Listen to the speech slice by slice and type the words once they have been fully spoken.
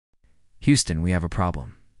"Houston, we have a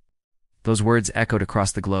problem." Those words echoed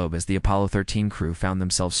across the globe as the Apollo 13 crew found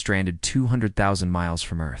themselves stranded 200,000 miles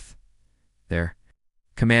from Earth. Their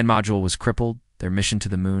command module was crippled, their mission to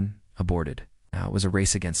the moon aborted. Now it was a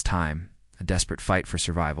race against time, a desperate fight for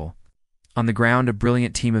survival. On the ground, a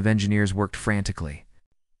brilliant team of engineers worked frantically.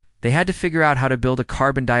 They had to figure out how to build a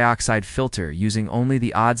carbon dioxide filter using only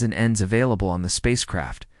the odds and ends available on the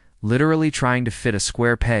spacecraft, literally trying to fit a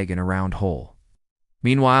square peg in a round hole.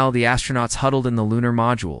 Meanwhile, the astronauts huddled in the lunar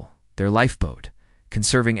module, their lifeboat,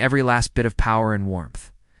 conserving every last bit of power and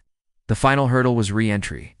warmth. The final hurdle was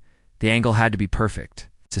re-entry. The angle had to be perfect.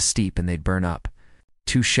 Too steep and they'd burn up.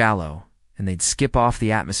 Too shallow and they'd skip off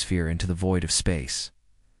the atmosphere into the void of space.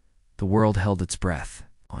 The world held its breath.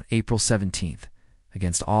 On April 17th,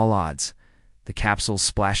 against all odds, the capsule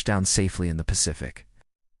splashed down safely in the Pacific.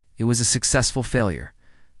 It was a successful failure,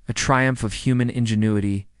 a triumph of human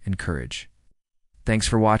ingenuity and courage. Thanks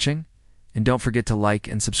for watching, and don't forget to like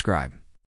and subscribe.